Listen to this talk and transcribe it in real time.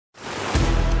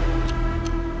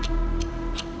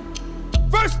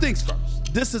things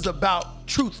first. This is about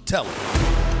truth telling.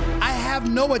 I have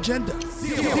no agenda.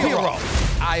 Zero.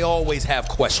 I always have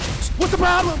questions. What's the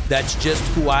problem? That's just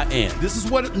who I am. This is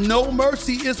what No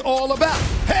Mercy is all about.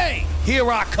 Hey,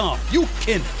 here I come. You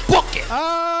can book it.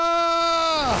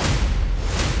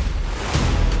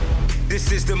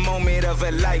 This is the moment of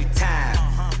a lifetime.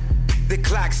 The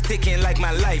clock's ticking like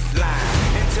my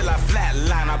lifeline. Until I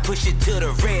flatline, I push it to the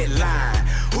red line.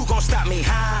 Who gon' stop me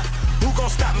high? Who gon'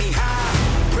 stop me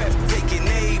high? Breathtaking,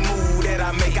 a move that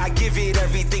I make. I give it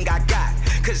everything I got.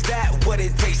 Cause that's what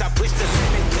it takes. I push the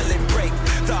limit till it break.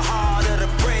 The heart of the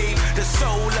brave. The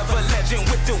soul of a legend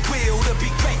with the will to be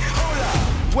great. Hold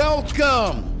up.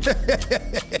 Welcome.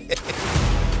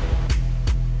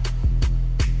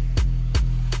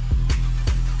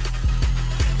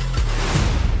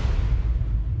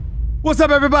 What's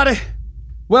up, everybody?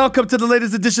 Welcome to the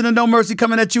latest edition of No Mercy,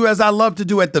 coming at you as I love to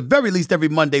do at the very least every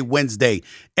Monday, Wednesday,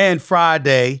 and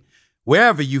Friday.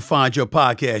 Wherever you find your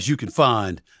podcast, you can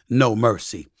find No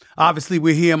Mercy. Obviously,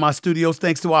 we're here in my studios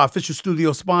thanks to our official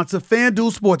studio sponsor,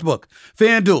 FanDuel Sportsbook.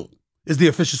 FanDuel is the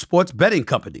official sports betting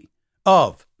company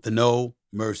of the No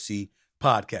Mercy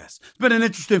podcast. It's been an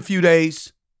interesting few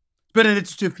days.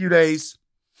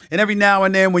 And every now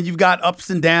and then when you've got ups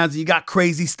and downs and you got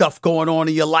crazy stuff going on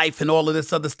in your life and all of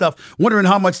this other stuff, wondering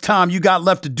how much time you got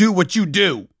left to do what you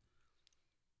do.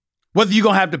 Whether you're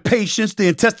going to have the patience, the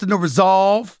intestinal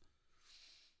resolve,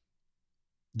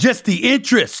 just the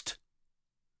interest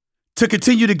to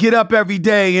continue to get up every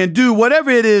day and do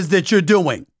whatever it is that you're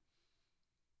doing.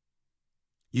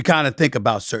 You kind of think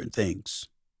about certain things.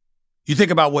 You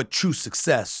think about what true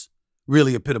success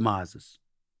really epitomizes.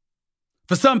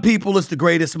 For some people, it's the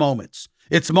greatest moments.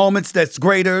 It's moments that's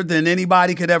greater than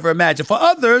anybody could ever imagine. For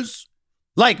others,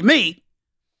 like me,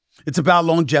 it's about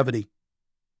longevity.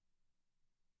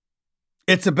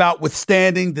 It's about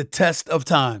withstanding the test of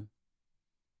time.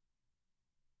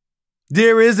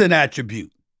 There is an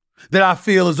attribute that I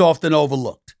feel is often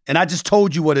overlooked, and I just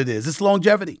told you what it is. It's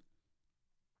longevity.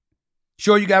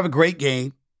 Sure, you can have a great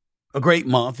game, a great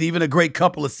month, even a great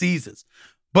couple of seasons,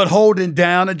 but holding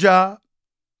down a job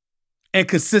and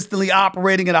consistently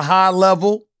operating at a high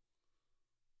level,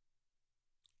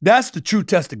 that's the true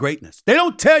test of greatness. They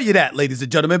don't tell you that, ladies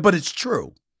and gentlemen, but it's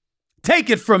true. Take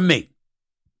it from me.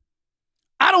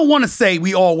 I don't want to say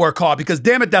we all work hard because,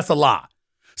 damn it, that's a lie.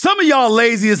 Some of y'all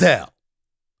lazy as hell,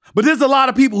 but there's a lot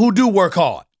of people who do work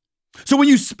hard. So when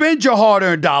you spend your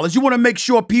hard-earned dollars, you want to make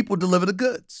sure people deliver the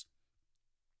goods.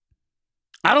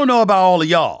 I don't know about all of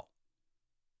y'all,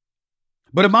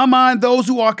 but in my mind, those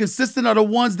who are consistent are the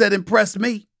ones that impress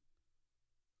me.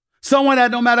 Someone that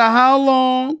no matter how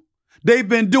long they've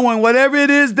been doing whatever it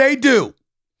is they do,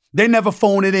 they never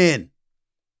phone it in.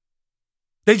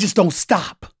 They just don't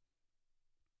stop.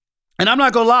 And I'm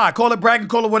not going to lie, call it bragging,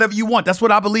 call it whatever you want. That's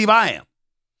what I believe I am.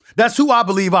 That's who I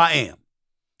believe I am.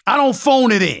 I don't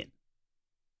phone it in.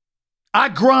 I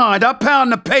grind, I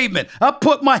pound the pavement, I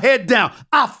put my head down,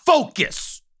 I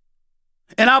focus.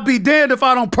 And I'll be damned if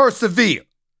I don't persevere.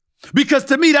 Because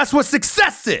to me, that's what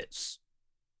success is.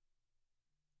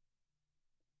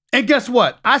 And guess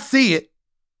what? I see it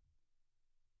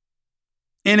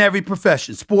in every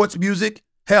profession. Sports, music,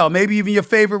 hell, maybe even your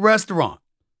favorite restaurant.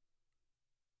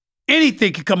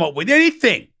 Anything can come up with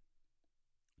anything.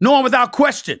 Knowing without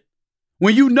question.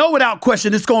 When you know without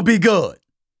question, it's going to be good.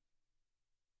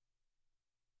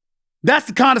 That's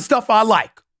the kind of stuff I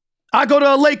like. I go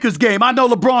to a Lakers game. I know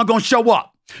LeBron going to show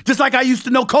up. Just like I used to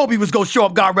know Kobe was going to show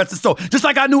up, God rest his soul. Just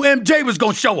like I knew MJ was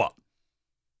going to show up.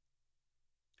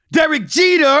 Derek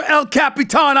Jeter, El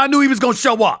Capitan, I knew he was going to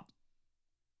show up.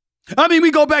 I mean,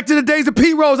 we go back to the days of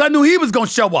P. Rose. I knew he was going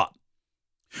to show up.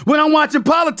 When I'm watching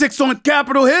politics on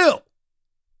Capitol Hill,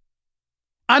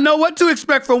 I know what to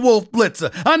expect from Wolf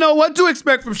Blitzer. I know what to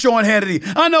expect from Sean Hannity.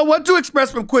 I know what to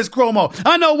expect from Chris Cuomo.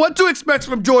 I know what to expect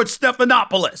from George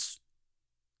Stephanopoulos.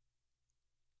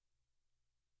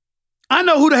 I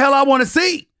know who the hell I want to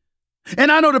see. And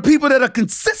I know the people that are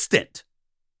consistent,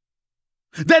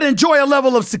 that enjoy a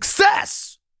level of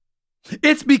success.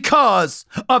 It's because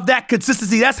of that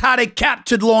consistency. That's how they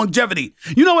captured longevity.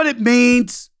 You know what it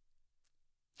means?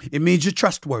 It means you're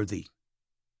trustworthy.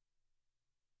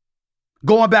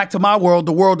 Going back to my world,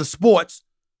 the world of sports,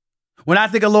 when I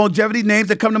think of longevity, names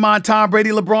that come to mind, Tom Brady,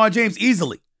 LeBron James,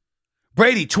 easily.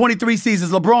 Brady, 23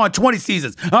 seasons, LeBron, 20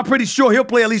 seasons. I'm pretty sure he'll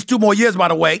play at least 2 more years, by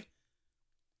the way.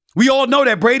 We all know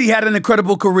that Brady had an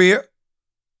incredible career.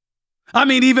 I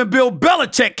mean, even Bill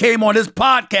Belichick came on his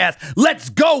podcast, Let's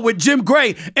Go with Jim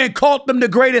Gray, and called them the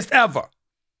greatest ever.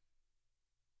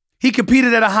 He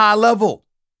competed at a high level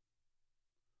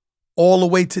all the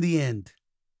way to the end.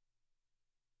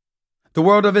 The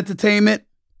world of entertainment,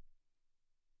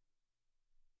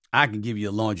 I can give you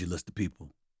a laundry list of people.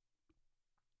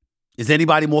 Is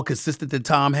anybody more consistent than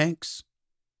Tom Hanks?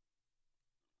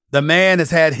 The man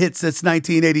has had hits since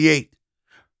 1988.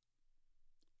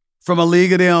 From A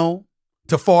League of Their Own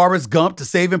to Forrest Gump to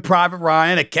Saving Private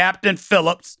Ryan to Captain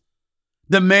Phillips,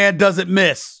 the man doesn't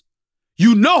miss.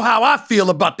 You know how I feel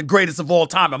about the greatest of all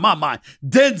time in my mind.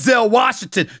 Denzel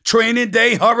Washington, Training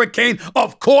Day, Hurricane,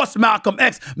 of course Malcolm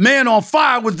X, Man on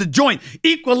Fire was the joint.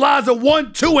 Equalizer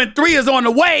 1, 2, and 3 is on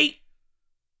the way.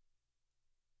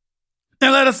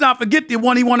 And let us not forget the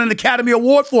one he won an Academy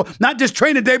Award for, not just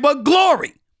Training Day, but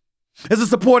Glory as a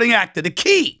supporting actor. The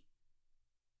key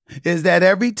is that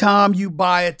every time you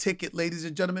buy a ticket, ladies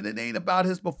and gentlemen, it ain't about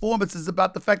his performance. It's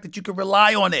about the fact that you can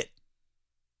rely on it.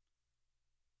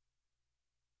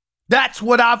 That's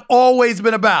what I've always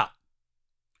been about.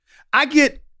 I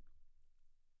get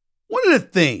one of the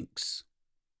things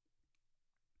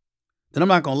that I'm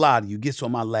not going to lie to you, gets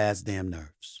on my last damn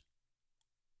nerves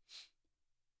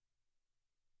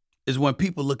is when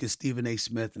people look at Stephen A.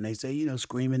 Smith and they say, you know,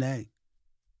 Screaming A.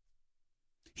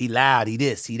 He loud, he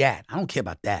this, he that. I don't care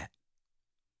about that.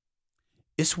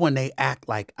 It's when they act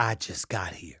like I just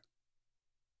got here.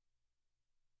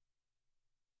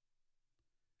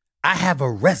 I have a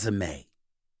resume.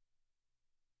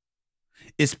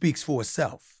 It speaks for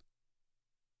itself.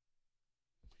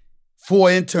 4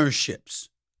 internships,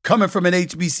 coming from an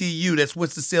HBCU, that's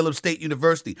Winston-Salem State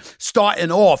University,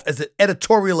 starting off as an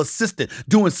editorial assistant,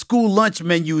 doing school lunch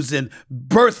menus and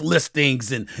birth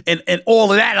listings and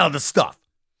all of that other stuff.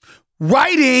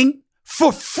 Writing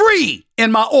for free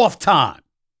in my off time,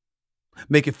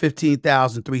 making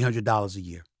 $15,300 a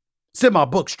year. It's in my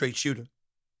book, Straight Shooter.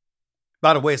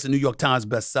 By the way, it's a New York Times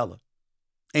bestseller.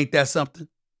 Ain't that something?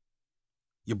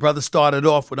 Your brother started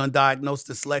off with undiagnosed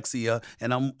dyslexia,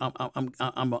 and I'm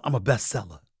a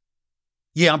bestseller.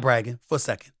 Yeah, I'm bragging for a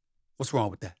second. What's wrong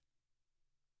with that?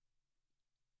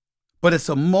 But it's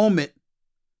a moment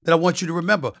that I want you to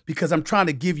remember because I'm trying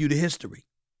to give you the history.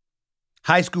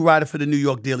 High school writer for the New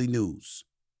York Daily News.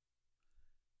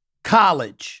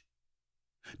 College.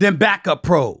 Then backup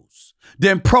pros.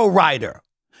 Then pro writer.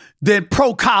 Then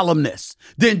pro columnist.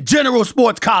 Then general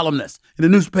sports columnist in the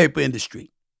newspaper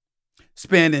industry.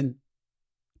 Spanning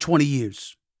 20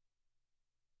 years.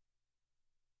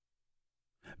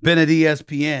 Been at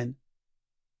ESPN.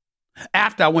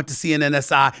 After I went to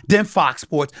CNNSI, then Fox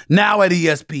Sports, now at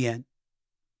ESPN.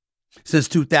 Since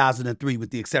 2003,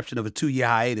 with the exception of a 2-year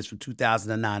hiatus from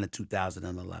 2009 to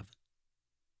 2011.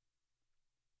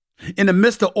 In the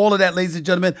midst of all of that, ladies and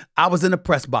gentlemen, I was in the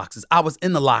press boxes. I was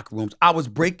in the locker rooms. I was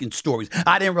breaking stories.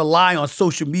 I didn't rely on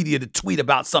social media to tweet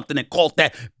about something and call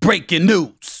that breaking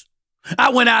news.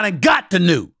 I went out and got the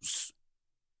news.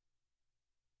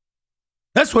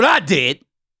 That's what I did.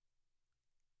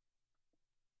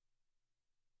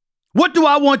 What do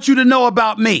I want you to know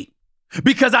about me?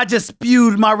 Because I just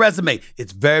spewed my resume.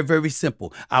 It's very, very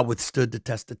simple. I withstood the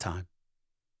test of time.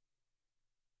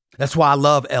 That's why I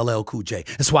love LL Cool J.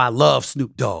 That's why I love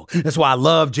Snoop Dogg. That's why I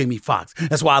love Jamie Foxx.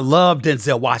 That's why I love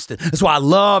Denzel Washington. That's why I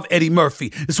love Eddie Murphy.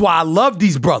 That's why I love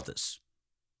these brothers.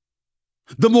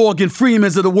 The Morgan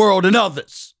Freemans of the world and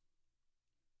others.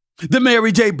 The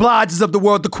Mary J. Bliges of the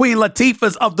world. The Queen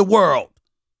Latifahs of the world.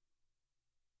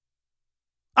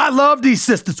 I love these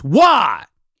sisters. Why?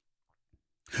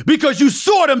 Because you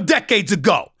saw them decades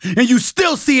ago and you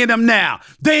still seeing them now.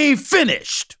 They ain't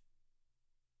finished.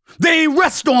 They ain't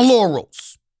rest on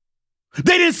laurels.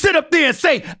 They didn't sit up there and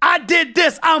say, I did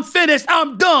this, I'm finished,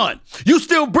 I'm done. You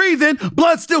still breathing,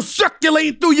 blood still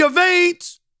circulating through your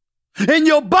veins, in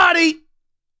your body.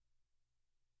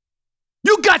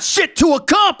 You got shit to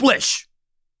accomplish.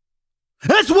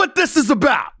 That's what this is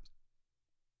about.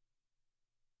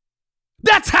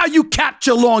 That's how you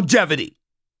capture longevity.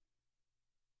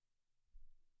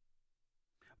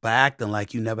 By acting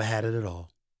like you never had it at all.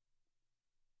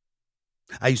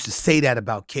 I used to say that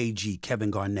about KG,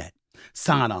 Kevin Garnett.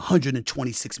 Signed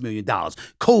 $126 million.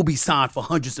 Kobe signed for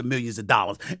hundreds of millions of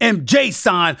dollars. MJ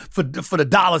signed for the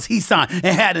dollars he signed and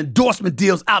had endorsement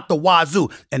deals out the wazoo.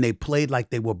 And they played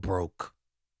like they were broke.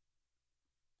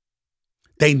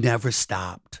 They never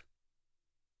stopped.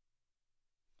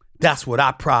 That's what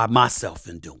I pride myself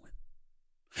in doing.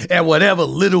 And whatever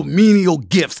little menial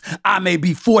gifts I may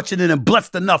be fortunate and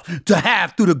blessed enough to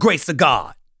have through the grace of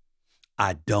God,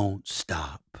 I don't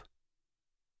stop.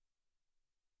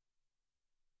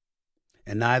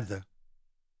 And neither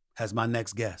has my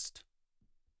next guest.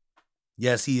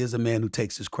 Yes, he is a man who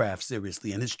takes his craft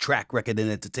seriously, and his track record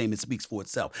in entertainment speaks for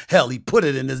itself. Hell, he put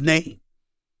it in his name.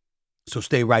 So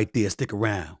stay right there, stick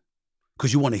around,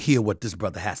 because you want to hear what this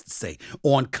brother has to say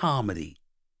on comedy,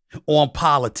 on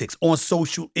politics, on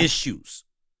social issues,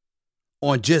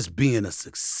 on just being a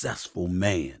successful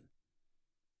man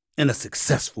and a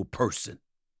successful person.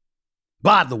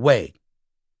 By the way,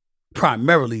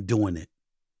 primarily doing it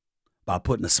by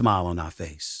putting a smile on our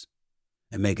face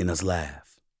and making us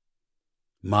laugh.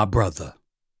 My brother,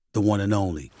 the one and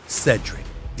only Cedric,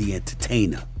 the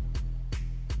entertainer.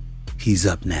 He's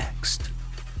up next.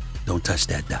 Don't touch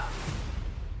that dial.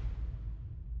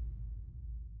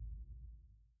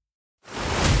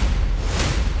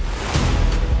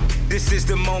 This is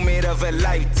the moment of a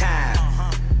lifetime.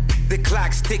 The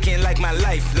clock's ticking like my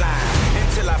lifeline.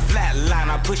 Until I flatline,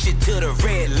 I push it to the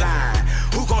red line.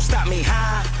 Who gon' stop me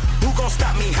high? Who gon'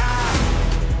 stop me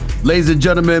high? Ladies and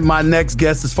gentlemen, my next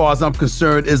guest, as far as I'm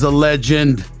concerned, is a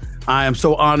legend. I am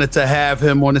so honored to have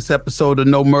him on this episode of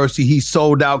No Mercy. He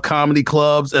sold out comedy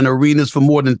clubs and arenas for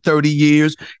more than 30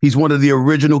 years. He's one of the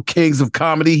original kings of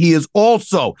comedy. He is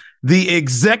also the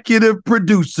executive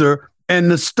producer and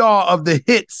the star of the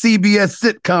hit CBS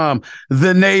sitcom,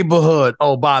 The Neighborhood.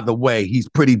 Oh, by the way, he's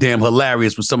pretty damn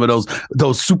hilarious with some of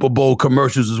those Super Bowl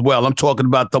commercials as well. I'm talking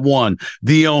about the one,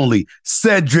 the only,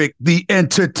 Cedric, the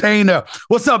entertainer.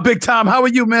 What's up, big time? How are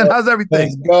you, man? How's everything?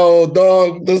 Let's go,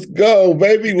 dog. Let's go,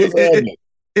 baby. What's happening?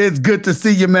 It's good to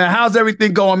see you, man. How's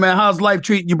everything going, man? How's life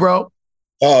treating you, bro?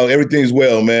 Oh, everything's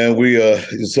well, man.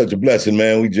 It's such a blessing,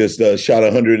 man. We just shot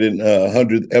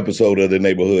 100th episode of The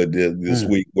Neighborhood this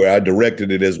week, where I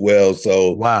directed it as well.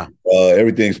 So wow,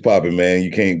 everything's popping, man. You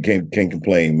can't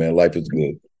complain, man. Life is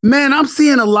good. Man, I'm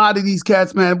seeing a lot of these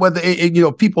cats, man, whether,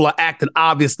 people are acting,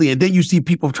 obviously, and then you see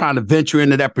people trying to venture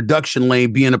into that production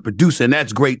lane, being a producer, and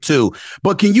that's great, too.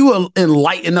 But can you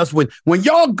enlighten us when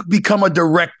y'all become a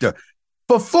director?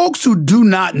 For folks who do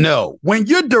not know, when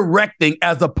you're directing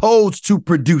as opposed to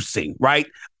producing, right?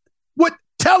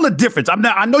 Tell the difference.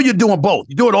 I know you're doing both.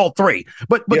 You're doing all three,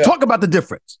 but yeah. Talk about the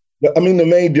difference. I mean, the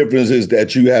main difference is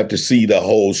that you have to see the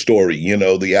whole story. You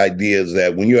know, the idea is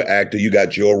that when you're an actor, you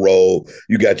got your role,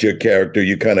 you got your character,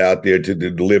 you're kind of out there to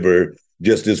deliver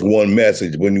just this one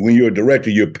message. When you're a director,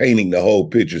 you're painting the whole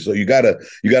picture. So you gotta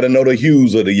know the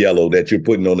hues of the yellow that you're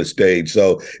putting on the stage.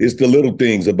 So it's the little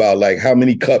things about like how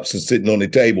many cups are sitting on the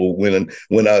table when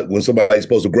somebody's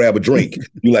supposed to grab a drink.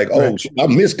 You're like, oh, I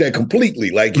missed that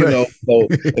completely. Like, you know, so,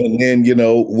 and then, you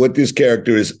know, what this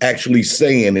character is actually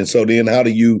saying. And so then how do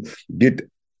you get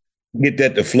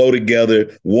that to flow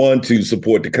together? One, to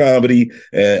support the comedy.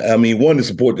 One, to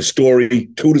support the story.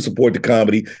 Two, to support the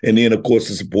comedy. And then, of course,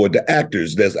 to support the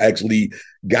actors that's actually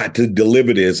got to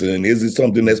deliver this. And is it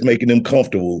something that's making them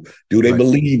comfortable? Do they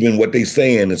believe in what they're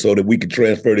saying? And so that we can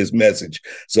transfer this message.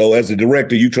 So as a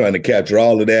director, you're trying to capture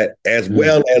all of that as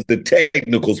well as the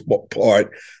technical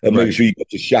part of making sure you get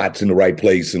the shots in the right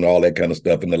place and all that kind of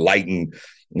stuff, and the lighting,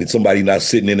 and somebody not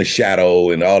sitting in a shadow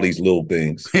and all these little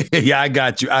things. Yeah, I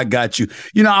got you.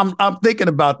 You know, I'm thinking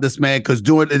about this, man, because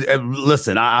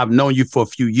listen, I've known you for a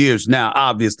few years now,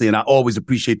 obviously, and I always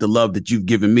appreciate the love that you've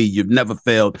given me. You've never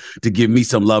failed to give me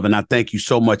some love, and I thank you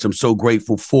so much. I'm so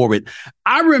grateful for it.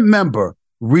 I remember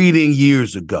reading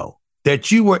years ago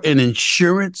that you were an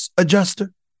insurance adjuster.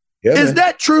 Yeah, Is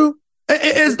that true?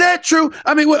 Is that true?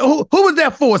 I mean, who was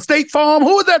that for? State Farm?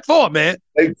 Who was that for, man?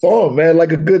 State Farm, man,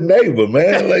 like a good neighbor,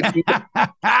 man. Like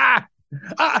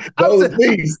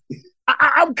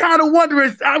I'm kind of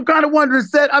wondering,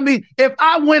 Seth. I mean, if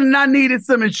I went and I needed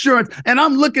some insurance and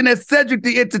I'm looking at Cedric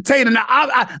the Entertainer, now,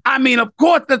 I mean, of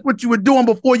course, that's what you were doing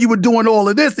before you were doing all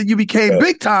of this and you became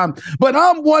big time. But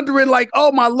I'm wondering, like,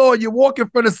 oh, my Lord, you're walking in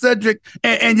front of Cedric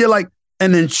and you're like,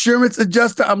 an insurance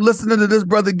adjuster? I'm listening to this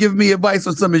brother give me advice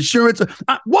on some insurance.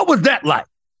 What was that like?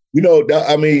 You know,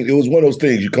 I mean, it was one of those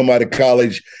things. You come out of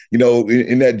college, you know,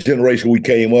 in that generation we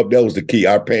came up, that was the key.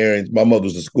 Our parents, my mother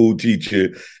was a school teacher.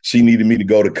 She needed me to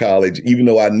go to college, even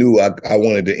though I knew I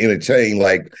wanted to entertain,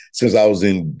 like, since I was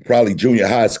in probably junior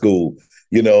high school.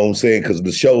 You know what I'm saying? Because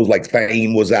the shows like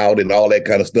Fame was out and all that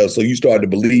kind of stuff. So you started to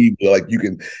believe, like, you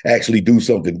can actually do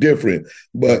something different.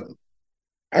 But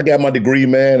I got my degree,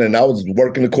 man, and I was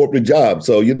working a corporate job.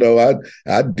 So, you know,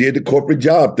 I did the corporate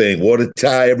job thing, wore the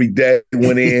tie every day,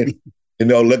 went in. You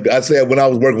know, look, I said when I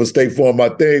was working for State Farm, my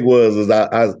thing was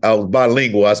I was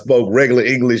bilingual. I spoke regular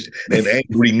English and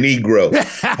angry Negro.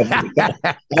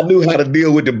 I knew how to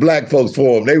deal with the black folks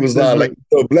for them. They was like,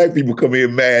 black people come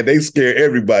in mad, they scare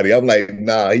everybody. I'm like,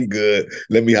 nah, he good.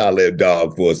 Let me holler at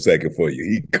dog for a second for you.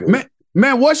 He cool.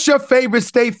 Man, what's your favorite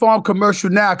State Farm commercial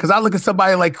now? Because I look at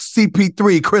somebody like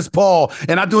CP3, Chris Paul,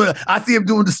 and I see him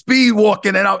doing the speed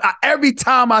walking, and every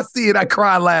time I see it, I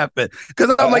cry laughing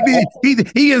because I'm like,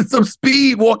 he in some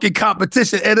speed walking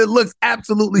competition, and it looks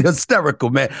absolutely hysterical,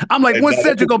 man. I'm like, when's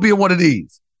Cedric gonna be in one of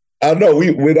these? I know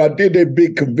when I did that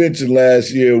big convention last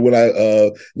year,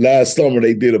 last summer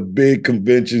they did a big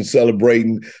convention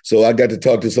celebrating. So I got to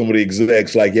talk to some of the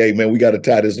execs like, hey man, we got to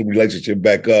tie this relationship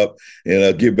back up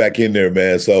and get back in there,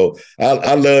 man. So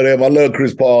I love them. I love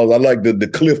Chris Paul. I like the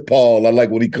Cliff Paul. I like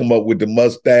when he come up with the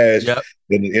mustache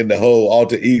and the whole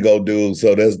alter ego dude.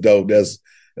 So that's dope.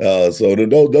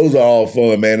 Those are all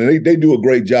fun, man, and they do a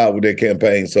great job with their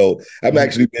campaign. So I've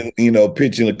actually been,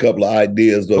 pitching a couple of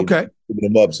ideas.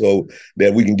 Them up so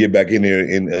that we can get back in there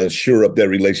and shore up that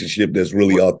relationship that's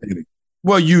really authentic.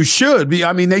 Well, you should be.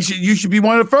 I mean, you should be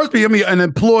one of the first people. I mean, an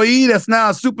employee that's now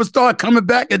a superstar coming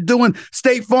back and doing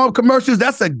State Farm commercials.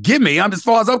 That's a gimme. As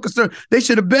far as I'm concerned, they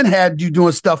should have been had you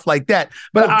doing stuff like that.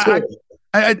 But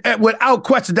I, without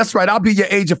question, that's right. I'll be your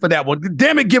agent for that one.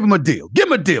 Damn it, give him a deal. Give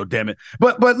him a deal, damn it.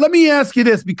 But let me ask you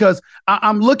this, because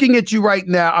I'm looking at you right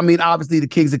now. I mean, obviously, the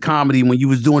Kings of Comedy, when you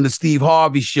was doing the Steve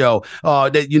Harvey show,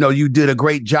 that you did a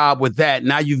great job with that.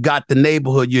 Now you've got The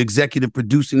Neighborhood. You're executive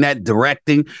producing that,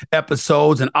 directing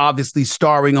episodes, and obviously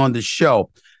starring on the show.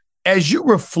 As you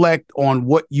reflect on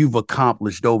what you've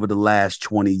accomplished over the last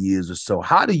 20 years or so,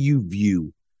 how do you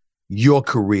view your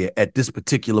career at this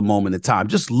particular moment in time?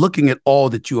 Just looking at all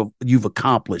that you've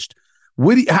accomplished,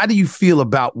 how do you feel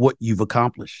about what you've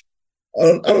accomplished?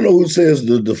 I don't know who says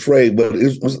the phrase, but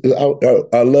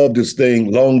I love this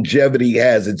thing. Longevity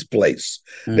has its place.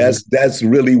 Mm-hmm. That's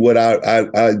really what I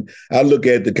look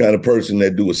at, the kind of person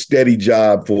that do a steady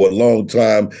job for a long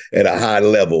time at a high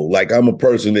level. Like, I'm a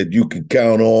person that you can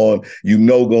count on,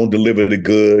 gonna deliver the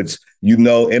goods.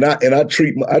 And I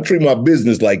treat my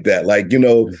business like that. Like,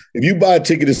 if you buy a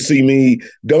ticket to see me,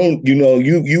 don't,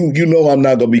 I'm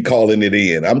not gonna be calling it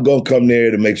in. I'm gonna come there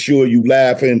to make sure you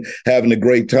laughing, having a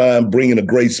great time, bringing a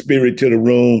great spirit to the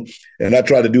room. And I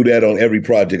try to do that on every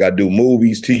project I do,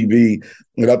 movies, TV.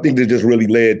 And I think that just really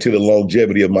led to the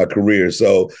longevity of my career.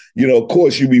 So, of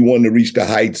course, you be wanting to reach the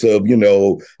heights of,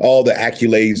 all the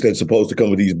accolades that's supposed to come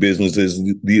with these businesses,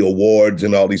 the awards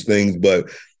and all these things. But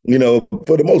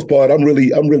for the most part, I'm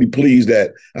really pleased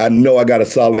that I know I got a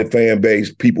solid fan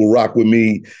base. People rock with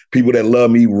me. People that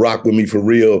love me rock with me for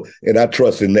real. And I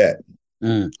trust in that.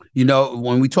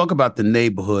 When we talk about The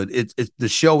Neighborhood, it's the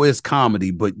show is comedy,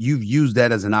 but you've used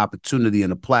that as an opportunity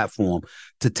and a platform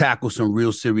to tackle some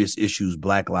real serious issues: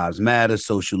 Black Lives Matter,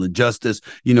 social injustice.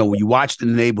 When you watch The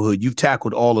Neighborhood, you've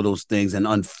tackled all of those things. And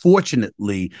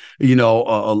unfortunately, just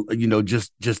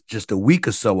a week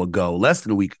or so ago, less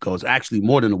than a week ago, it's actually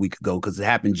more than a week ago because it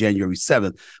happened January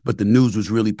 7th. But the news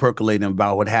was really percolating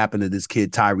about what happened to this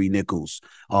kid, Tyree Nichols,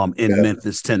 in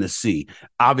Memphis, Tennessee.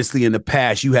 Obviously, in the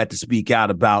past, you had to speak out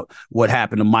about what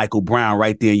happened to Michael Brown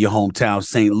right there in your hometown,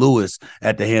 St. Louis,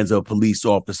 at the hands of a police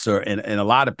officer. And a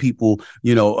lot of people,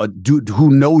 who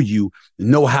know you,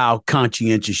 know how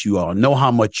conscientious you are, know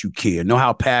how much you care, know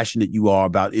how passionate you are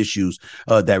about issues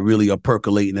that really are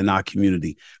percolating in our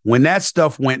community. When that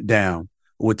stuff went down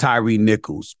with Tyree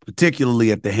Nichols,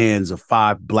 particularly at the hands of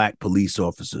 5 Black police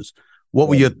officers, what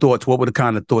were your thoughts? What were the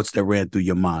kind of thoughts that ran through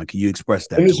your mind? Can you express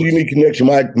that? And it's a unique connection.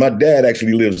 My dad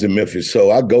actually lives in Memphis,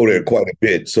 so I go there quite a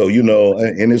bit. So,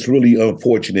 and it's really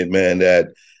unfortunate, man, that,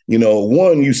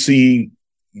 one, when you see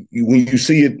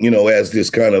it, as this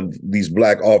kind of these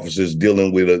Black officers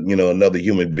dealing with another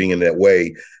human being in that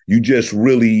way, you just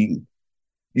really,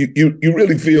 you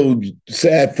really feel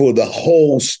sad for the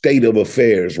whole state of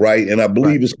affairs, right? And I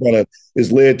believe it's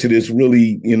led to this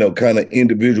really, kind of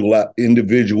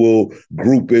individual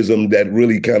groupism that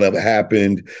really kind of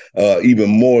happened even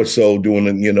more so during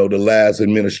the last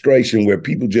administration, where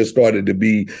people just started to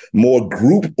be more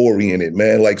group oriented,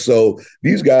 man. Like, so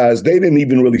these guys, they didn't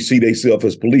even really see themselves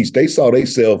as police. They saw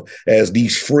themselves as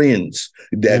these friends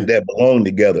that belong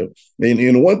together.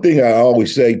 And one thing I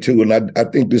always say too, and I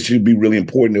think this should be really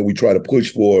important that we try to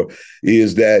push for,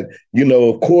 is that,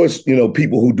 of course,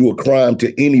 people who do a crime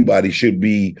to anybody should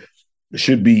be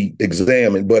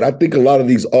examined. But I think a lot of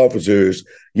these officers,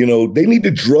 they need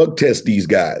to drug test these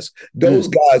guys. Those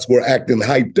guys were acting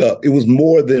hyped up. It was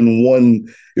more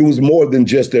than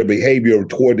just their behavior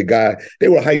toward the guy. They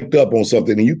were hyped up on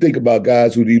something. And you think about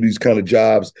guys who do these kind of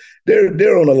jobs,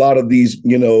 they're on a lot of these,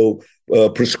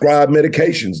 prescribed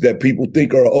medications that people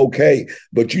think are okay.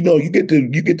 But you get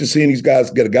to seeing these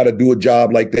guys got to do a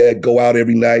job like that, go out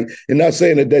every night. And not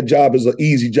saying that job is an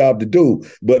easy job to do,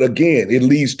 but again, it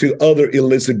leads to other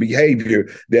illicit behavior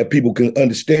that people can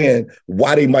understand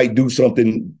why they might do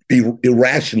something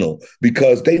irrational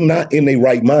because they're not in their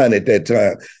right mind at that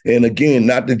time. And again,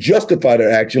 not to justify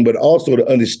their action, but also to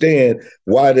understand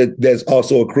why that's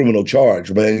also a criminal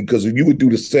charge, man. Because if you would do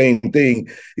the same thing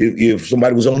if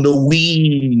somebody was on the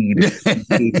weed,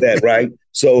 that right.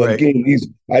 So Right. again,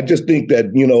 I just think that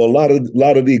a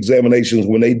lot of the examinations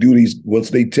when they do these,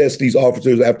 once they test these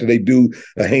officers after they do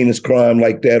a heinous crime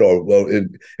like that or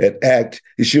an act,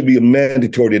 it should be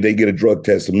mandatory that they get a drug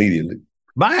test immediately.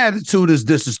 My attitude is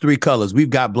this is three colors. We've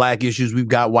got black issues, we've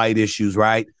got white issues,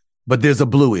 right? But there's a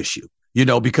blue issue,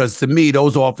 because to me,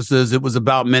 those officers, it was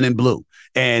about men in blue.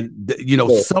 And,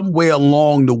 somewhere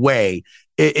along the way,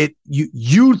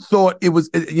 you thought it was,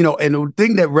 and the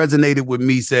thing that resonated with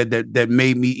me that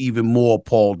made me even more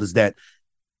appalled is that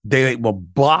they were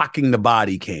blocking the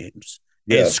body cams.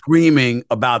 And screaming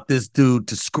about this dude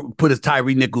to put his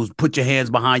Tyree Nichols, put your hands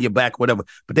behind your back, whatever.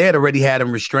 But they had already had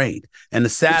him restrained. And the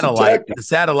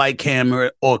satellite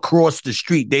camera or across the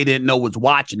street, they didn't know was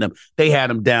watching them. They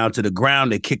had him down to the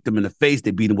ground. They kicked him in the face.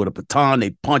 They beat him with a baton.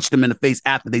 They punched him in the face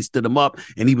after they stood him up.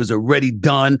 And he was already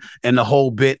done and the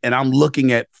whole bit. And I'm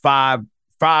looking at five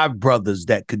brothers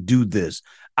that could do this.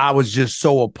 I was just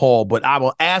so appalled. But I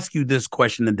will ask you this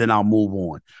question and then I'll move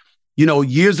on.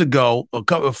 Years ago,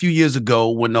 a few years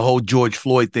ago, when the whole George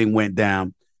Floyd thing went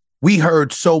down, we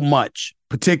heard so much,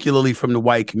 particularly from the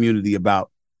white community,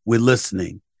 about we're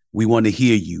listening. We want to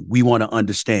hear you. We want to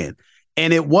understand.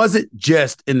 And it wasn't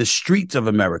just in the streets of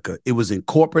America. It was in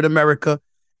corporate America.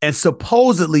 And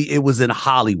supposedly it was in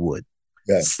Hollywood.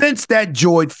 Yeah. Since that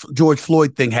George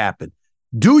Floyd thing happened,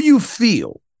 do you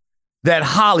feel that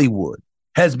Hollywood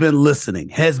has been listening,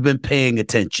 has been paying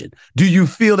attention? Do you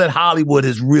feel that Hollywood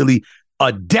has really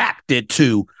adapted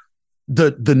to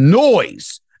the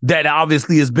noise that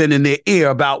obviously has been in their ear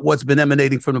about what's been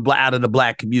emanating from out of the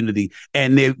black community,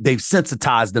 and they've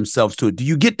sensitized themselves to it? Do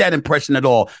you get that impression at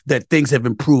all that things have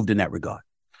improved in that regard?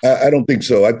 I don't think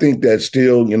so. I think that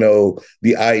still,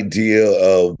 the idea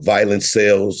of violence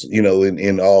sells,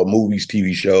 in all movies,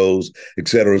 TV shows, et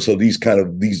cetera. So these kind of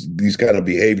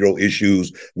behavioral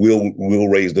issues will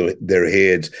raise their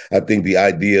heads. I think the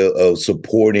idea of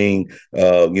supporting,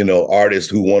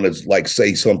 artists who want to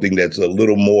say something that's a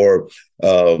little more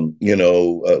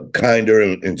kinder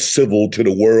and civil to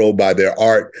the world by their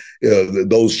art.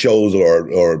 Those shows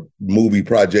or movie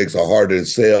projects are harder to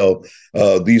sell.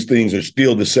 These things are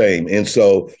still the same. And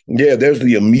so, there's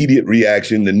the immediate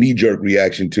reaction, the knee-jerk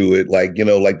reaction to it, like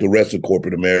the rest of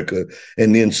corporate America.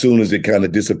 And then soon as it kind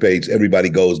of dissipates, everybody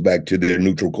goes back to their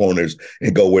neutral corners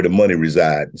and go where the money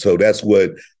resides. So that's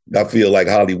what I feel like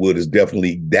Hollywood is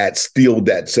definitely still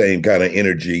that same kind of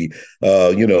energy.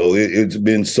 It's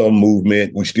been some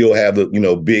movement. We still have,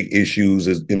 big issues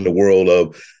in the world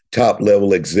of top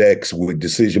level execs with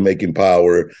decision-making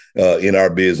power in our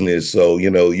business. So,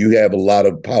 you have a lot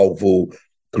of powerful,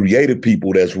 creative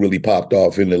people that's really popped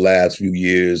off in the last few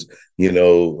years, be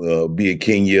it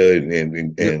Kenya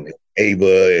and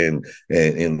Ava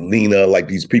and Lena, like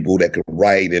these people that can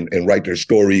write and write their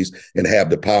stories and have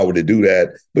the power to do that.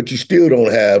 But you still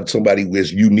don't have somebody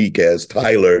as unique as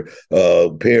Tyler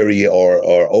Perry or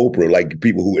Oprah, like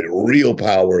people who have real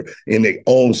power in their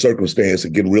own circumstance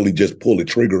and can really just pull the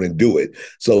trigger and do it.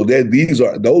 So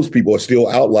those people are still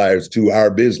outliers to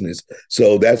our business.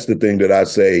 So that's the thing that I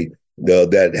say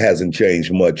that hasn't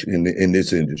changed much in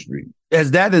this industry.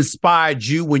 Has that inspired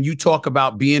you when you talk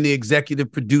about being the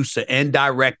executive producer and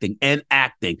directing and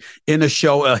acting in a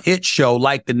hit show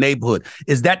like The Neighborhood?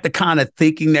 Is that the kind of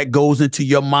thinking that goes into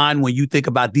your mind when you think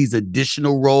about these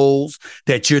additional roles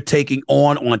that you're taking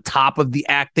on top of the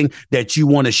acting, that you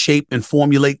want to shape and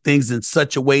formulate things in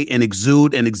such a way and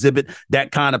exude and exhibit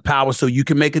that kind of power so you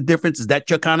can make a difference? Is that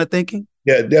your kind of thinking?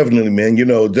 Yeah, definitely, man.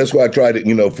 That's why I try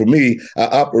to, for me, I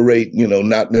operate,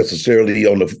 not necessarily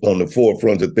on the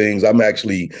forefront of things. I'm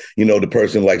actually, the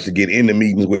person who likes to get in the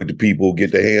meetings with the people,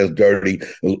 get their hands dirty,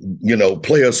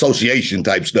 player association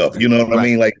type stuff. You know what I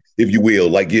mean? Like, if you will,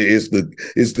 like it's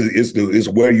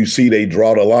where you see they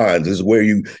draw the lines. It's where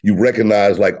you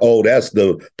recognize like, oh, that's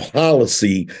the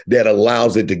policy that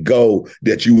allows it to go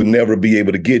that you would never be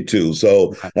able to get to.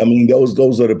 So, I mean, those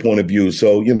are the point of view.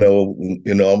 So,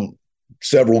 I'm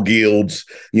several guilds,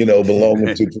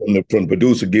 belonging to from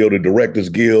producer guild to directors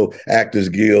guild, actors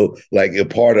guild, like a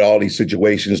part of all these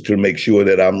situations to make sure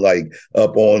that I'm like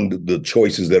up on the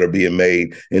choices that are being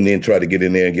made, and then try to get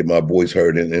in there and get my voice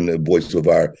heard and the voice of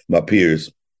my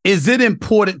peers. Is it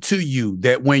important to you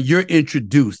that when you're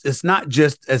introduced, it's not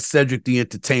just as Cedric the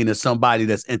Entertainer, somebody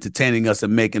that's entertaining us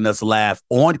and making us laugh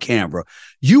on camera?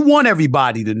 You want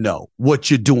everybody to know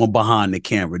what you're doing behind the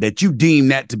camera, that you deem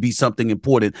that to be something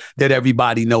important that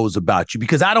everybody knows about you.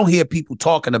 Because I don't hear people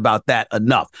talking about that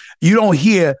enough. You don't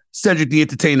hear Cedric the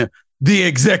Entertainer, the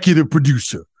executive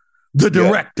producer, the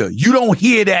director. Yeah. You don't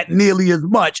hear that nearly as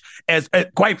much as,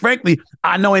 quite frankly,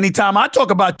 I know anytime I talk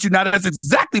about you now, that's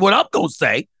exactly what I'm going to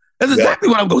say. That's exactly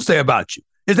what I'm going to say about you.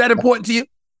 Is that important to you?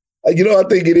 I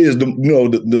think it is.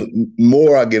 The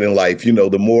more I get in life,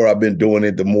 the more I've been doing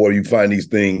it, the more you find these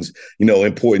things,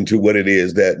 important to what it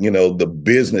is that, the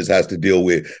business has to deal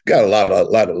with. Got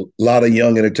a lot of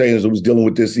young entertainers. I was dealing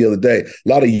with this the other day. A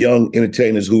lot of young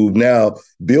entertainers who've now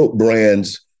built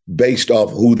brands based off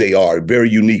who they are very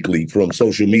uniquely from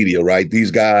social media, right?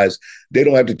 These guys, they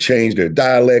don't have to change their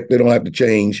dialect. They don't have to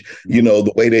change,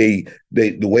 the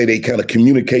way they kind of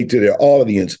communicate to their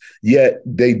audience, yet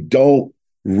they don't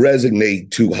resonate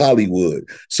to Hollywood.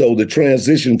 So the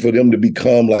transition for them to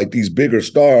become like these bigger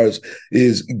stars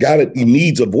it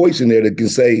needs a voice in there that can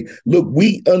say, look,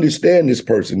 we understand this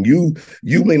person. You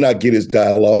may not get his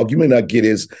dialogue, you may not get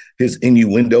his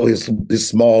innuendo, his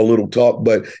small little talk,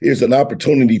 but it's an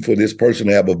opportunity for this person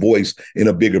to have a voice in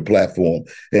a bigger platform.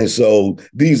 And so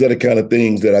these are the kind of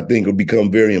things that I think will become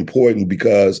very important,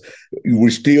 because we're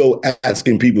still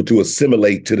asking people to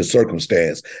assimilate to the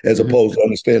circumstance as opposed to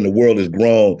understand the world has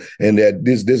grown and that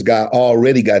this guy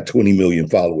already got 20 million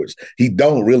followers. He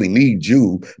don't really need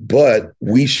you, but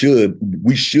we should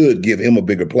give him a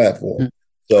bigger platform.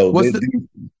 So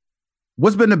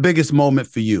what's been the biggest moment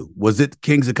for you? Was it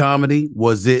Kings of Comedy?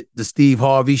 Was it the Steve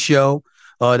Harvey show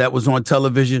that was on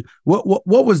television? What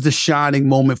was the shining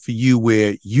moment for you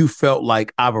where you felt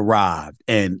like I've arrived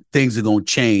and things are going to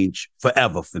change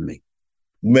forever for me?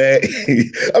 Man,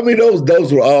 I mean,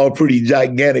 those were all pretty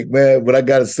gigantic, man. But I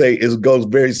got to say, it goes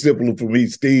very simple for me,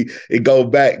 Steve. It goes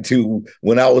back to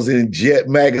when I was in Jet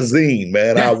magazine,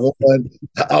 man. I won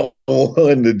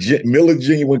the Miller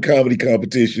Genuine Comedy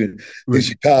Competition in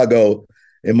Chicago,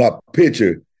 and my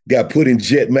picture got put in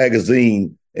Jet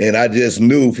magazine. And I just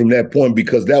knew from that point,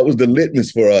 because that was the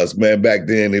litmus for us, man, back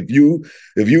then. If you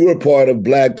were part of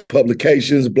Black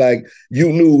publications,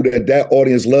 you knew that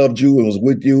audience loved you and was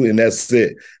with you, and that's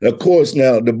it. And of course,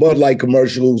 now the Bud Light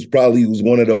commercials probably was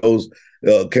one of those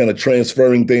kind of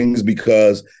transferring things,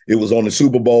 because it was on the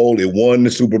Super Bowl. It won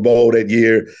the Super Bowl that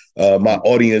year. My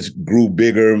audience grew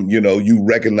bigger. You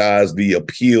recognize the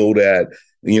appeal that,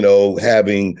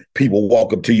 having people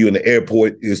walk up to you in the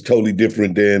airport is totally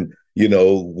different than,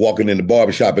 walking in the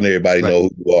barbershop and everybody know who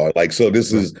you are.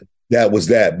 That was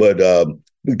that. But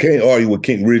we can't argue with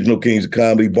original Kings of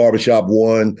Comedy. Barbershop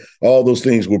won. All those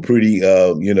things were pretty,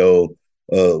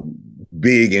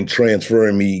 big in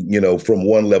transferring me, from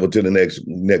one level to the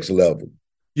next level.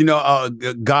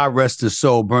 God rest his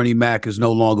soul, Bernie Mac is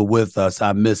no longer with us.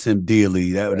 I miss him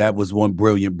dearly. That was one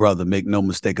brilliant brother. Make no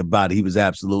mistake about it. He was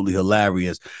absolutely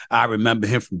hilarious. I remember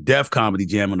him from Def Comedy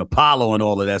Jam and Apollo and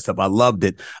all of that stuff. I loved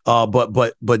it.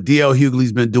 But D.L.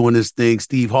 Hughley's been doing this thing.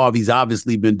 Steve Harvey's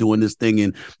obviously been doing this thing,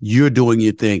 and you're doing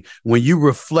your thing. When you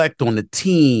reflect on the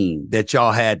team that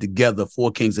y'all had together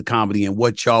for Kings of Comedy and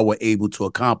what y'all were able to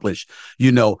accomplish,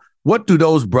 what do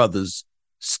those brothers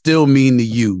still mean to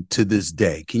you to this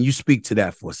day? Can you speak to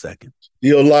that for a second?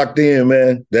 You're locked in,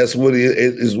 man. That's what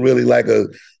it's really like, a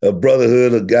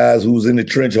brotherhood of guys who's in the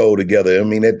trench hole together. I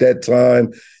mean, at that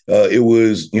time, it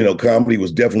was, comedy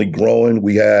was definitely growing.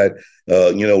 We had,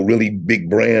 really big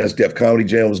brands. Def Comedy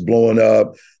Jam was blowing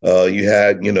up. You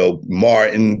had,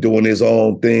 Martin doing his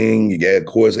own thing. You had, of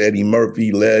course, Eddie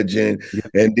Murphy, legend. Yeah.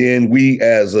 And then we,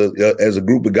 as a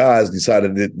group of guys,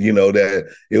 decided that,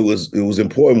 that it was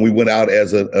important. We went out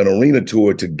as an arena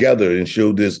tour together and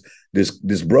showed this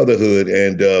brotherhood,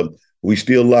 and we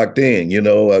still locked in.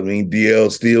 I mean,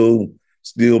 DL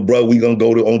still, bro. We gonna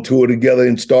go on tour together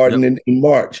and starting in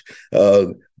March.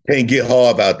 Can't get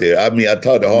Harv out there. I mean, I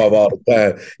talk to Harv all the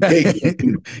time.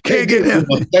 Can't get him.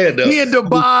 He in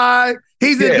Dubai.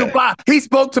 He's in Dubai. He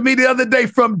spoke to me the other day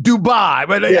from Dubai.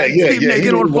 But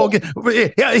get on the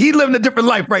phone. He living a different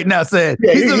life right now, Sad.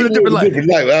 He's living a different life.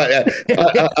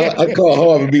 I call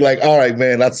Harv and be like, all right,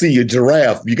 man, I see your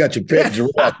giraffe. You got your pet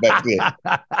giraffe back there.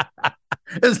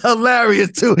 It's hilarious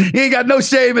too. He ain't got no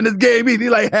shame in his game. He's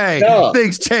like, hey,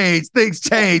 things change.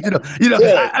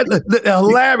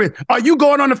 Hilarious. Are you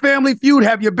going on the Family Feud?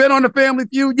 Have you been on the Family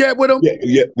Feud yet with him?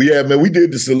 Yeah, man. We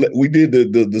did the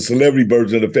celebrity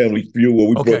version of the Family Feud where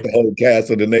we put the whole cast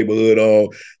of the neighborhood on.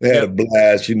 They had a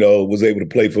blast. Was able to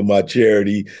play for my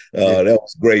charity. That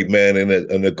was great, man.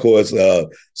 And of course,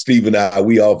 Steve and I,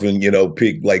 we often,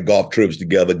 pick like golf trips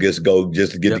together, just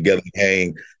to get together and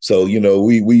hang. So, we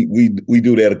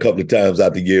do that a couple of times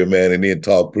out the year, man, and then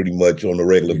talk pretty much on a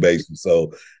regular basis.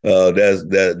 So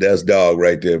that's dog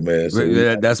right there, man.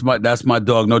 So that's my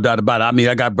dog, no doubt about it. I mean,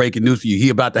 I got breaking news for you. He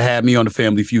about to have me on the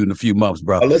Family Feud in a few months,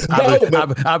 bro. Let's go,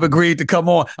 I've agreed to come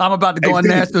on. I'm about to go on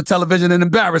national television and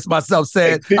embarrass myself,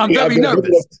 saying I'm very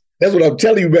nervous. That's what I'm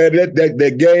telling you, man.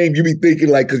 That game, you be thinking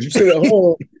like, because you sit at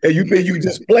home and you think you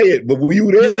just play it, but when you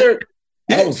were there,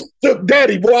 I was shook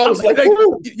daddy, boy. I was like,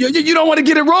 you don't want to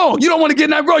get it wrong. You don't want to get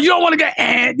that wrong. You don't want to get,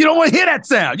 you don't want to hear that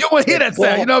sound. You don't want to hear that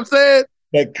sound. You know what I'm saying?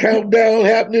 That countdown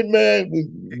happening, man.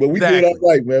 But we did all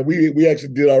right, man. We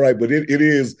actually did all right, but it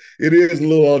is a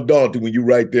little undaunting when you're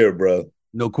right there, bro.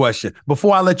 No question.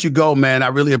 Before I let you go, man, I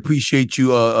really appreciate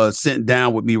you sitting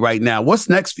down with me right now. What's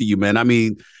next for you, man? I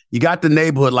mean, you got the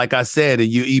neighborhood, like I said, and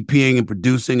you EPing and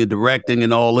producing and directing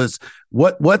and all this.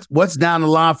 What's down the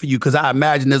line for you? Because I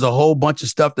imagine there's a whole bunch of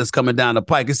stuff that's coming down the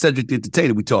pike. It's Cedric the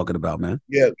Entertainer we talking about, man.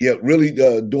 Yeah, really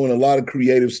doing a lot of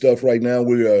creative stuff right now.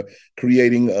 We're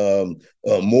creating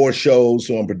more shows,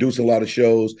 so I'm producing a lot of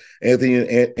shows.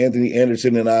 Anthony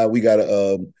Anderson and I, we got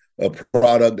a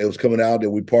product that was coming out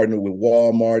that we partnered with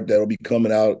Walmart that'll be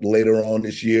coming out later on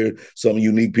this year. Some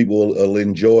unique people will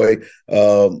enjoy.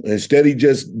 Instead of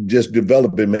just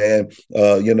developing, man.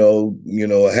 Having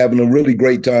a really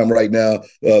great time right now,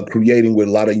 creating with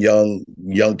a lot of young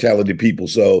talented people.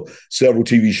 So several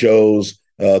TV shows,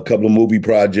 a couple of movie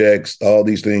projects. All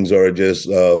these things are just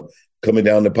coming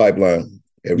down the pipeline.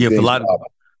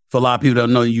 For a lot of people that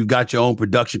don't know, you got your own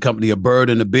production company, a Bird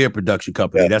and a Beer production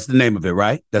company. Yeah. That's the name of it,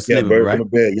 right? That's the name of it,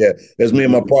 right? Bear, yeah. That's me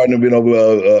and my partner, been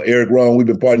over Eric Ron. We've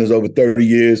been partners over 30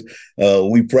 years.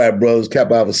 We frat brothers,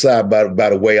 Kappa Alpha Psi, by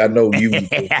the way. I know you.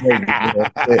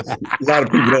 A lot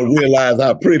of people don't realize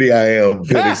how pretty I am.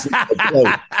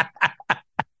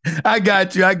 I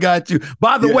got you.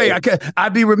 By the way,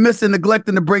 I'd be remiss in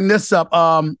neglecting to bring this up.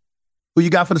 Who you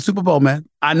got for the Super Bowl, man?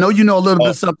 I know you know a little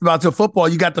bit something about your football.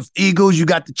 You got the Eagles, you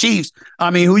got the Chiefs.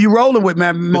 I mean, who you rolling with,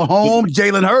 man? Mahomes,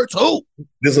 Jalen Hurts, who?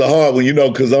 This is a hard one,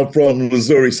 because I'm from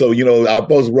Missouri, so, I'm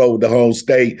supposed to roll with the home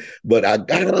state, but I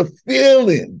got a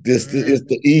feeling it's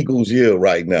the Eagles here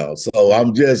right now. So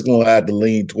I'm just going to have to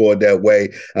lean toward that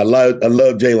way. I love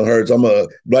Jalen Hurts. I'm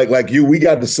like you, we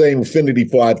got the same affinity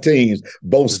for our teams,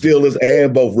 both Steelers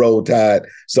and both Roll Tide.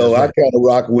 So I kind of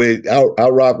rock with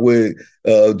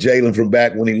Jalen from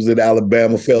back when he was at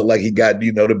Alabama. Felt like he got,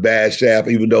 the bad shaft,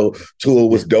 even though Tua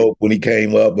was dope when he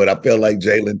came up, but I felt like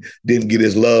Jalen didn't get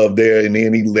his love there, and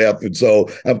then he left. And so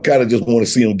I'm kind of just want to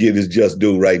see him get his just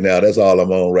due right now. That's all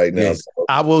I'm on right now. Yes.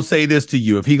 I will say this to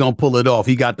you. If he going to pull it off,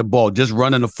 he got the ball. Just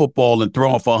running the football and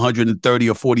throwing for 130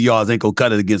 or 40 yards ain't going to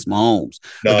cut it against Mahomes.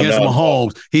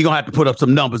 Mahomes, he going to have to put up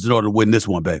some numbers in order to win this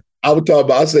one, babe. I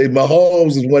say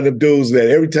Mahomes is one of them dudes that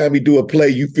every time he do a play,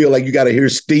 you feel like you got to hear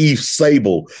Steve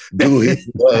Sable do his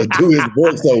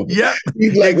voiceover. Yeah,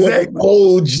 he's like one of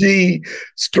OG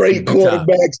straight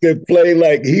quarterbacks that play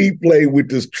like he played with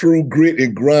this true grit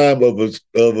and grime of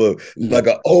a like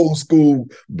an old school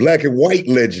black and white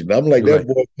legend. I'm like, that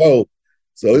boy cold.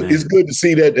 So it's good to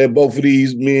see that both of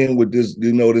these men with this,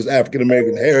 this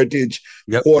African-American heritage,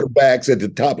 quarterbacks at the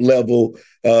top level,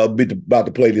 about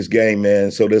to play this game, man.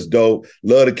 So that's dope.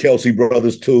 Love the Kelsey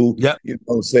brothers too. Yep. You know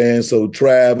what I'm saying? So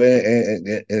Trav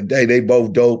and they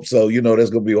both dope. So,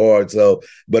 that's going to be hard. So,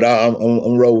 but I'm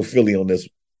roll with Philly on this one.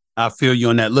 I feel you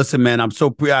on that. Listen, man, I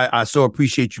so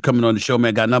appreciate you coming on the show,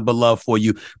 man. Got nothing but love for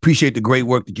you. Appreciate the great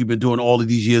work that you've been doing all of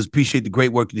these years. Appreciate the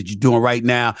great work that you're doing right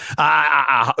now.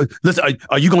 Listen,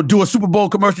 are you going to do a Super Bowl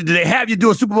commercial? Did they have you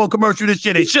do a Super Bowl commercial this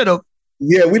year? They should have.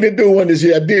 Yeah, we didn't do one this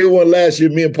year. I did one last year.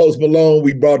 Me and Post Malone,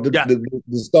 we brought the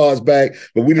stars back,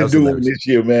 but we didn't do one this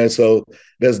year, man. So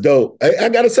that's dope. I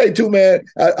got to say too, man,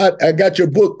 I got your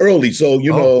book early, so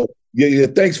Yeah,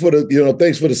 thanks for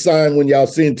the sign when y'all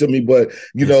sent to me. But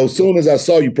as soon as I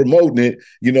saw you promoting it,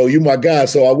 you my guy.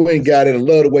 So I went and got it. I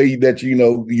love the way that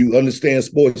you understand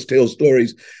sports, tell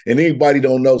stories. And anybody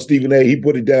don't know Stephen A. He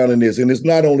put it down in this, and it's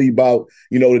not only about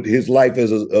his life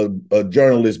as a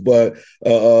journalist, but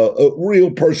a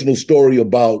real personal story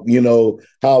about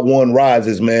how one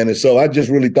rises, man. And so I just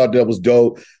really thought that was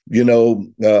dope.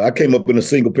 I came up in a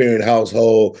single parent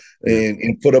household,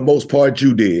 and for the most part,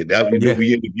 you did.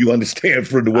 You understand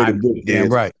from the way the book is,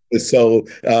 right? And so,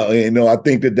 I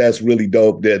think that's really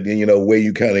dope. That where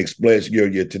you kind of express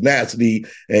your tenacity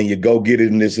and you go get it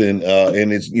in this, and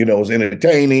it's it's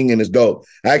entertaining and it's dope.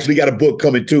 I actually got a book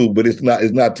coming too, but it's not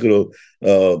to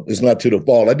the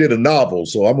fall. I did a novel,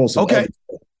 so I'm on some. Okay.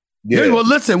 Yeah. Well,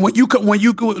 listen. When you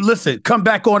listen, come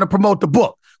back on and promote the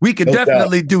book. We can No doubt.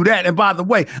 definitely do that. And by the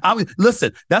way,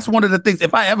 listen, that's one of the things.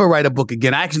 If I ever write a book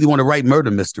again, I actually want to write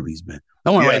murder mysteries, man.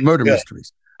 I want to write murder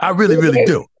mysteries. I really, really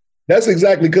do. That's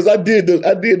exactly because I did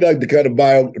like the kind of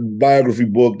biography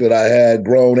book that I had,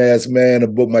 Grown Ass Man, a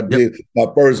book did my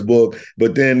first book.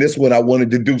 But then this one I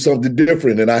wanted to do something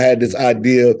different. And I had this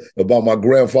idea about my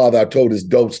grandfather. I told this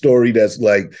dope story that's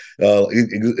like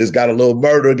it's got a little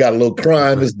murder, got a little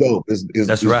crime. It's dope.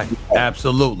 That's right.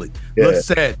 Absolutely. Yeah. Look,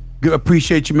 said,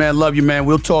 appreciate you, man. Love you, man.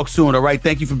 We'll talk soon. All right.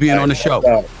 Thank you for being on the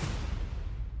show.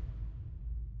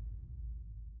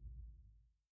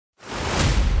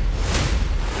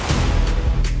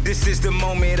 This is the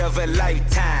moment of a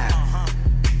lifetime.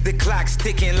 The clock's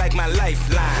ticking like my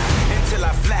lifeline. Until I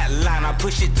flatline, I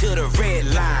push it to the red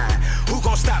line. Who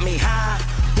gon' stop me high?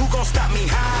 Who gon' stop me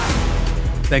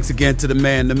high? Thanks again to the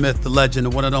man, the myth, the legend, the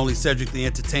one and only Cedric the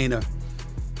Entertainer,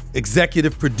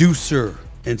 executive producer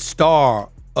and star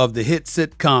of the hit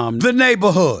sitcom The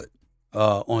Neighborhood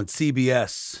on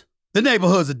CBS. The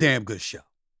Neighborhood's a damn good show.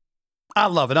 I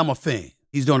love it. I'm a fan.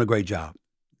 He's doing a great job.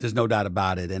 There's no doubt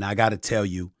about it. And I got to tell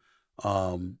you,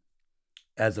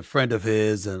 as a friend of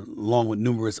his, and along with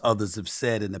numerous others have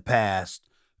said in the past,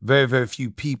 very, very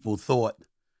few people thought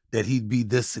that he'd be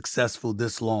this successful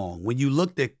this long. When you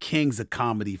looked at Kings of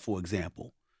Comedy, for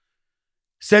example,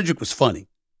 Cedric was funny.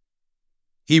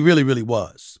 He really, really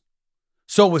was.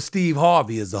 So was Steve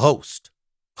Harvey as the host.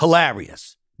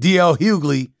 Hilarious. D.L.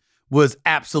 Hughley was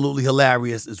absolutely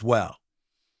hilarious as well.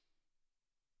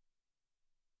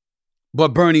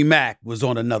 But Bernie Mac was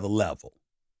on another level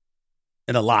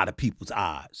in a lot of people's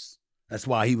eyes. That's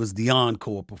why he was the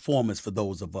encore performance for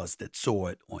those of us that saw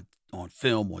it on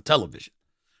film or television,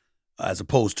 as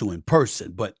opposed to in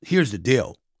person. But here's the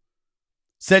deal.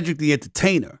 Cedric the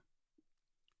Entertainer,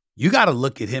 you got to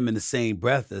look at him in the same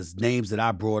breath as names that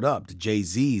I brought up, the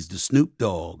Jay-Z's, the Snoop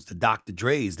Dogg's, the Dr.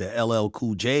 Dre's, the LL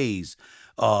Cool J's.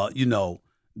 The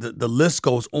list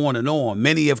goes on and on.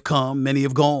 Many have come, many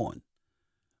have gone.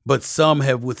 But some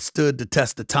have withstood the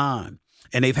test of time,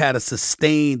 and they've had a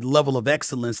sustained level of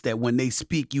excellence that when they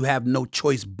speak, you have no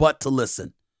choice but to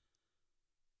listen.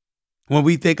 When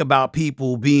we think about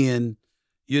people being,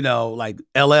 like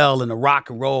LL in the Rock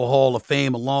and Roll Hall of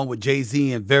Fame, along with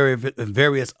Jay-Z and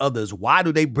various others, why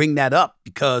do they bring that up?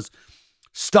 Because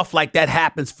stuff like that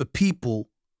happens for people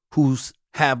who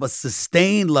have a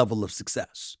sustained level of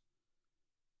success.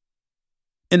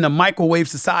 In the microwave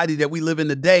society that we live in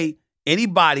today,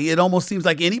 it almost seems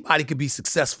like anybody could be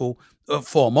successful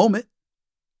for a moment.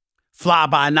 Fly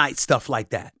by night, stuff like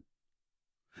that.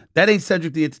 That ain't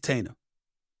Cedric the Entertainer.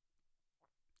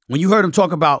 When you heard him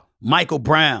talk about Michael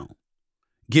Brown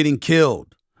getting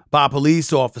killed by a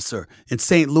police officer in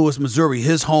St. Louis, Missouri,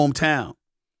 his hometown,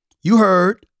 you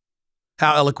heard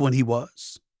how eloquent he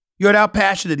was. You heard how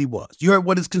passionate he was. You heard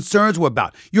what his concerns were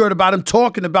about. You heard about him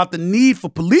talking about the need for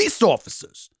police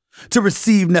officers to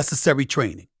receive necessary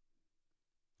training.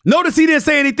 Notice he didn't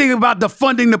say anything about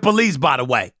defunding the police, by the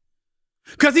way,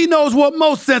 because he knows what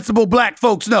most sensible black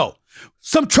folks know.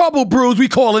 Some trouble brews, we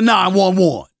call it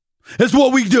 911. That's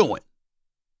what we doing.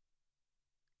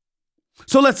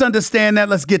 So let's understand that.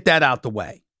 Let's get that out the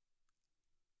way.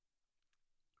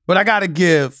 But I got to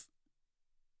give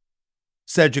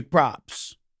Cedric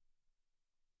props.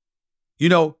 He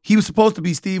was supposed to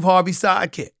be Steve Harvey's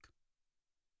sidekick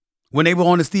when they were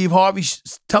on the Steve Harvey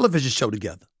television show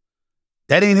together.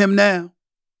 That ain't him now.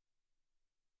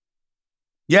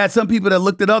 You had some people that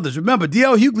looked at others. Remember,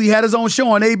 D.L. Hughley had his own show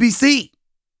on ABC.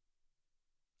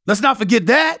 Let's not forget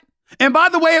that. And by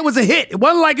the way, it was a hit. It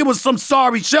wasn't like it was some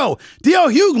sorry show. D.L.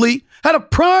 Hughley had a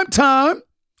primetime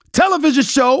television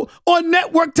show on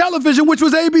network television, which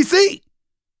was ABC.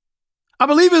 I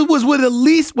believe it was with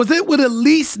Elise. Was it with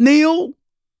Elise Neal?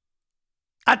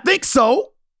 I think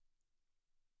so.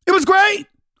 It was great.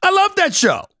 I love that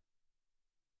show.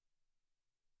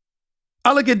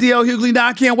 I look at D.L. Hughley now.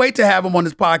 I can't wait to have him on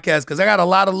this podcast because I got a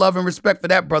lot of love and respect for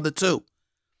that brother too.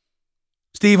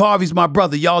 Steve Harvey's my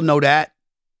brother. Y'all know that.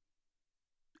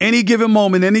 Any given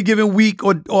moment, any given week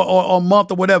or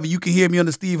month or whatever, you can hear me on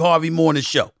the Steve Harvey Morning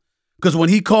Show. Because when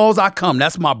he calls, I come.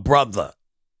 That's my brother.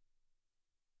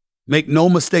 Make no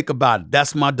mistake about it.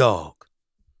 That's my dog.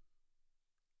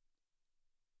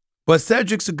 But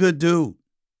Cedric's a good dude.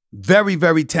 Very,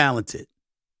 very talented.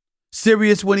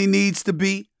 Serious when he needs to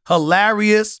be.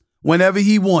 Hilarious whenever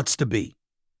he wants to be.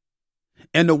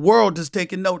 And the world is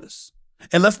taking notice.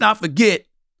 And let's not forget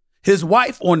his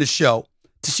wife on the show,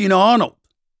 Tashina Arnold.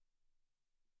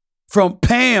 From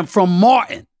Pam, from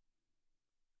Martin.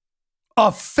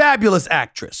 A fabulous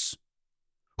actress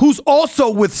who's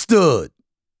also withstood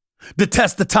the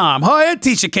test of time. Her and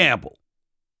Tisha Campbell.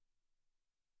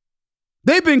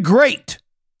 They've been great.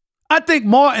 I think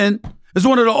Martin is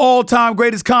one of the all-time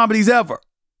greatest comedies ever.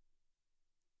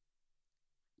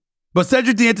 But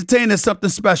Cedric the Entertainer is something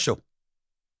special.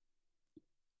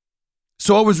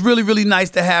 So it was really, really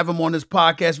nice to have him on this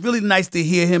podcast. Really nice to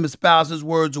hear him espouse his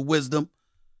words of wisdom.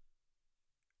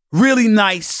 Really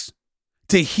nice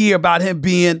to hear about him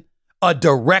being a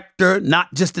director,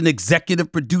 not just an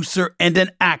executive producer and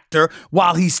an actor,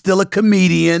 while he's still a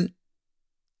comedian.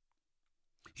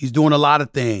 He's doing a lot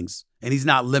of things, and he's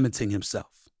not limiting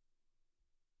himself.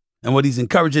 And what he's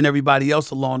encouraging everybody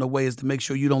else along the way is to make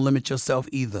sure you don't limit yourself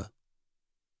either.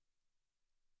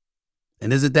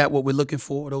 And isn't that what we're looking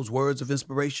for, those words of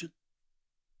inspiration?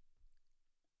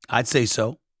 I'd say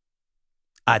so.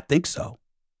 I think so.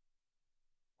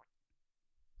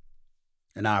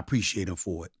 And I appreciate him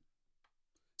for it.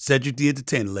 Cedric the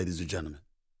Entertainer, ladies and gentlemen.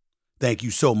 Thank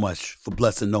you so much for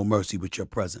blessing No Mercy with your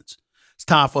presence. It's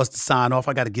time for us to sign off.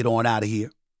 I got to get on out of here.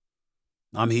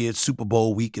 I'm here at Super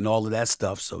Bowl week and all of that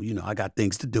stuff, so, I got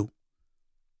things to do.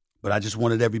 But I just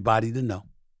wanted everybody to know.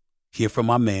 Hear from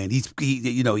my man.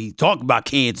 He talked about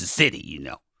Kansas City,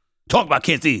 Talk about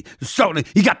Kansas City.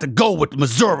 He got to go with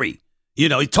Missouri.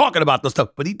 He's talking about those stuff.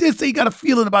 But he did say he got a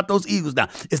feeling about those Eagles now.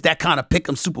 It's that kind of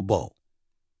pick-em Super Bowl.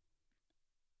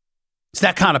 It's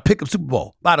that kind of pick-em Super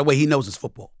Bowl. By the way, he knows his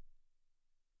football.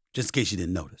 Just in case you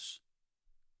didn't notice.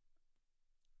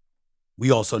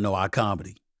 We also know our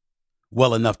comedy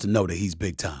well enough to know that he's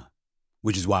big time,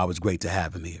 which is why it was great to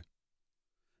have him here.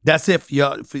 That's it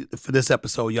for this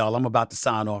episode, y'all. I'm about to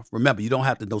sign off. Remember, you don't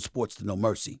have to know sports to know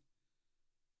mercy.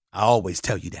 I always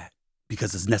tell you that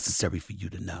because it's necessary for you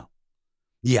to know.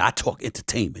 Yeah, I talk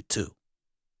entertainment too,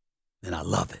 and I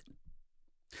love it.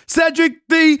 Cedric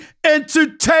the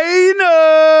Entertainer.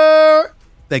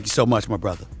 Thank you so much, my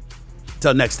brother.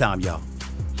 Till next time, y'all.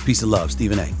 Peace and love.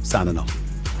 Stephen A. signing off.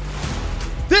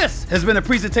 This has been a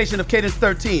presentation of Cadence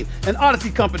 13, an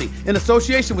Odyssey company in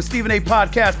association with Stephen A.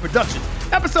 Podcast Productions.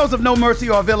 Episodes of No Mercy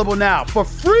are available now for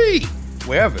free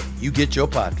wherever you get your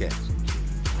podcasts.